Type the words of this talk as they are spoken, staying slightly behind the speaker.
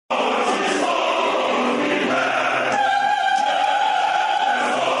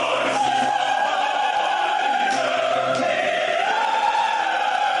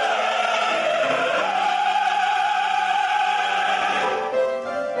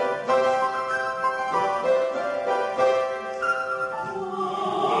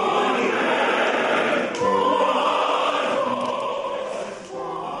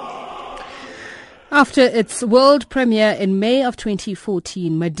After its world premiere in May of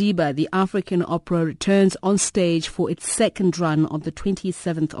 2014, Madiba, the African opera, returns on stage for its second run on the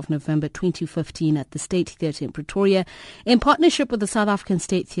 27th of November 2015 at the State Theatre in Pretoria, in partnership with the South African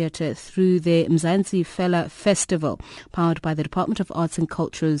State Theatre through the Mzansi Fela Festival, powered by the Department of Arts and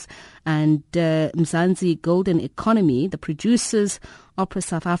Cultures and Mzansi Golden Economy. The producers, Opera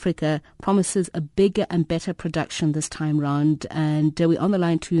South Africa, promises a bigger and better production this time round. And we're on the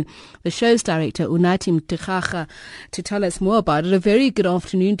line to the show's director, Unathi Mthikgakga, to tell us more about it. A very good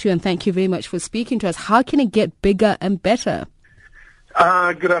afternoon to you, and thank you very much for speaking to us. How can it get bigger and better?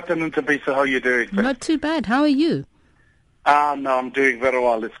 Good afternoon, Tabisa. How are you doing? Not too bad. How are you? No, I'm doing very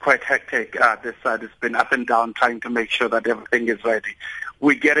well. It's quite hectic. This side has been up and down trying to make sure that everything is ready.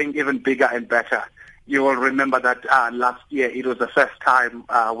 We're getting even bigger and better. You will remember that last year it was the first time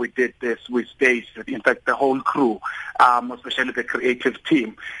we did this. We staged it. In fact, the whole crew, especially the creative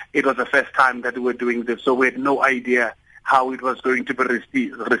team, it was the first time that we were doing this. So we had no idea how it was going to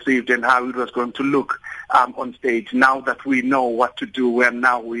be received and how it was going to look on stage. Now that we know what to do and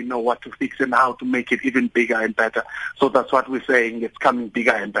now we know what to fix and how to make it even bigger and better. So that's what we're saying. It's coming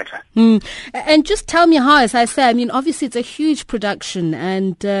bigger and better. And just tell me how, as I say, I mean, obviously it's a huge production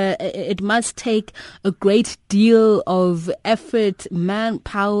and it must take a great deal of effort,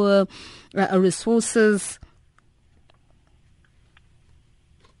 manpower, resources.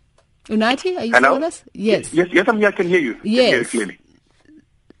 Unathi, are you still with us? Yes. Yes, I'm here. I can hear you. Yes. I can hear you clearly.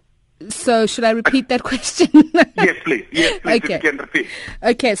 So should I repeat that question? Yes, please. Yes, please, okay. If you can repeat.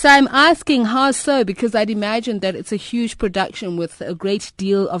 Okay, so I'm asking how so, because I'd imagine that it's a huge production with a great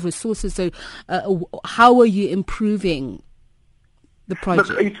deal of resources. So how are you improving the project?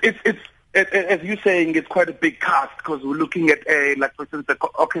 Look, it's as you're saying, it's quite a big cast because we're looking at, like for instance, the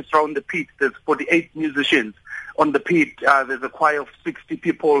orchestra on the pit. There's 48 musicians on the pit. There's a choir of 60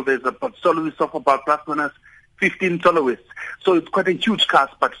 people. There's a soloist of about plus minus 15 soloists. So it's quite a huge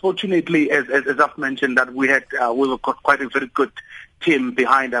cast. But fortunately, as I've mentioned, that we've got quite a very good team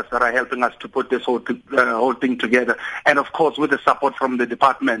behind us that are helping us to put this whole thing together. And of course, with the support from the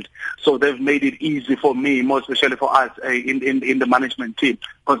department. So they've made it easy for me, more especially for us in the management team,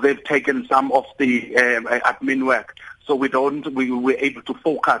 because they've taken some of the admin work. So we were able to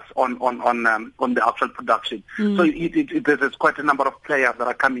focus on the actual production. So there's quite a number of players that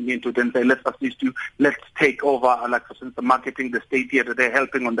are coming into it and say, let's assist you, let's take over, like for instance, the marketing, the state theatre, they're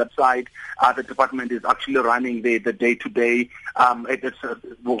helping on that side. The department is actually running the day-to-day.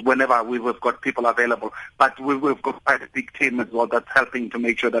 Whenever we've got people available. But we've got quite a big team as well that's helping to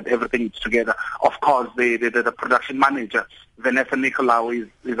make sure that everything is together. Of course, the production manager, Vanessa Nicolau,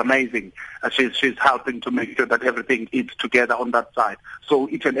 is amazing. She's helping to make sure that everything is together on that side. So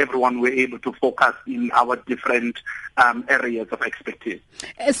each and everyone we're able to focus in our different areas of expertise.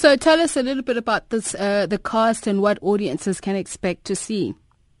 So tell us a little bit about this, the cast and what audiences can expect to see.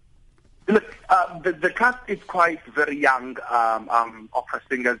 Look, the cast is quite very young opera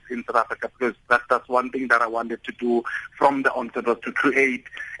singers in South Africa, because that's one thing that I wanted to do from the onset, was to create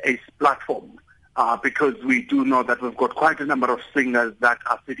a platform. Because we do know that we've got quite a number of singers that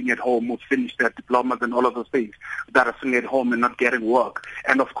are sitting at home, who've finished their diplomas and all of those things, that are sitting at home and not getting work.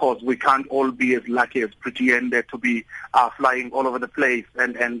 And of course, we can't all be as lucky as Pretty Ende to be flying all over the place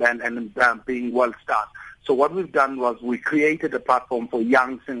and being world stars. So what we've done was we created a platform for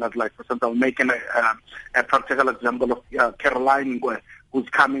young singers, like for example, making a practical example of Caroline Ngwe, who's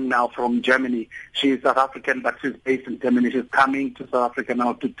coming now from Germany. She's South African, but she's based in Germany. She's coming to South Africa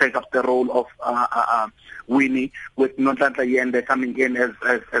now to take up the role of Winnie, with Nonhlanhla Yende coming in as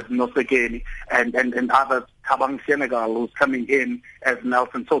Nosekeni, and others, Thabang Senegal, who's coming in as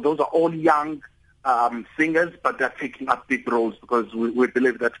Nelson. So those are all young singers, but they're taking up big roles, because we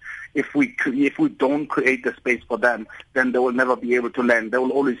believe that if we don't create the space for them, then they will never be able to learn. They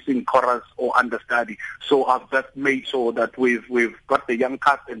will always sing chorus or understudy. So I've just made sure that we've got the young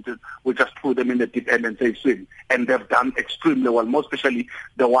cast and we just put them in the deep end and say swim. And they've done extremely well, more especially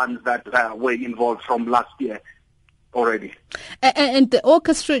the ones that were involved from last year already. And the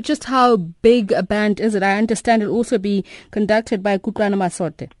orchestra, just how big a band is it? I understand it'll also be conducted by Kutlwana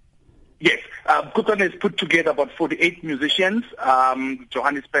Masote. Yes, Kutlwana has put together about 48 musicians,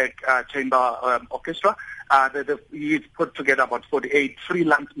 Johannesburg Chamber Orchestra. He's put together about 48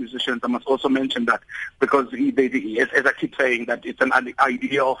 freelance musicians. I must also mention that, because as I keep saying, that it's an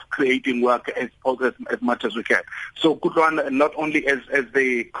idea of creating work as much as we can. So Kutlwana, not only as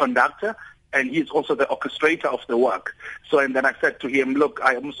the conductor, and he's also the orchestrator of the work. So, and then I said to him, look,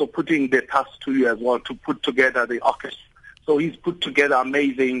 I am also putting the task to you as well to put together the orchestra. So he's put together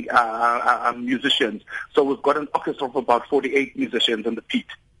amazing musicians. So we've got an orchestra of about 48 musicians in the pit.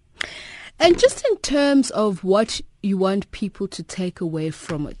 And just in terms of what you want people to take away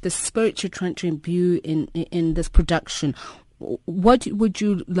from it, the spirit you're trying to imbue in this production, what would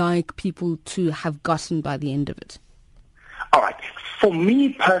you like people to have gotten by the end of it? All right. For me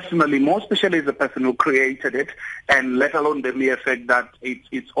personally, more especially as a person who created it, and let alone the mere fact that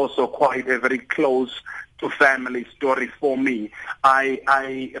it's also quite a very close to family story for me,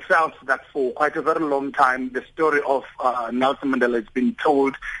 I felt that for quite a very long time, the story of Nelson Mandela has been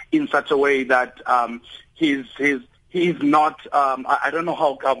told in such a way that he's not, I don't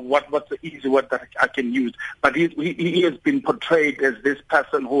know what's the easy word that I can use, but he has been portrayed as this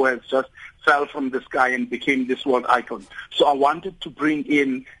person who has just fell from the sky and became this world icon. So I wanted to bring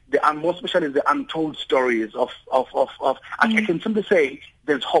in more especially the untold stories of I can simply say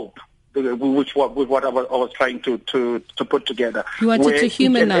there's hope. With what I was trying to put together. You wanted to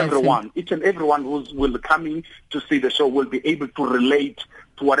humanize each and everyone who will coming to see the show will be able to relate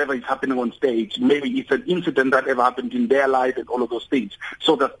to whatever is happening on stage. Maybe it's an incident that ever happened in their life and all of those things.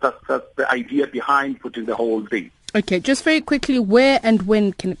 So that's the idea behind putting the whole thing. Okay, just very quickly, where and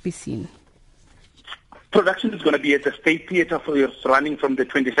when can it be seen? Production is going to be at the State Theatre, running from the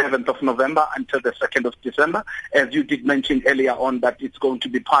 27th of November until the 2nd of December. As you did mention earlier on, that it's going to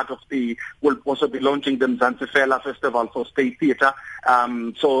be part of we'll also be launching the Mzansi Fela Festival for State Theatre.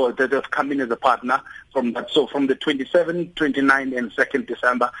 So they've come in as a partner from that. So from the 27th, 29th, and 2nd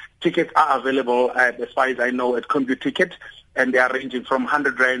December, tickets are available, as far as I know, at CompuTicket. And they are ranging from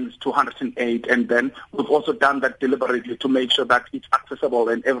 100 rands to 108. And then we've also done that deliberately to make sure that it's accessible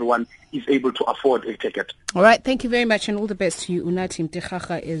and everyone is able to afford a ticket. All right. Thank you very much and all the best to you. Unathi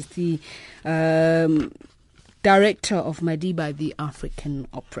Mtekgakga is the director of Madiba, the African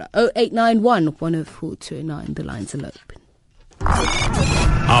Opera. 0891 104 209. The lines are open.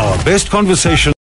 Our best conversation.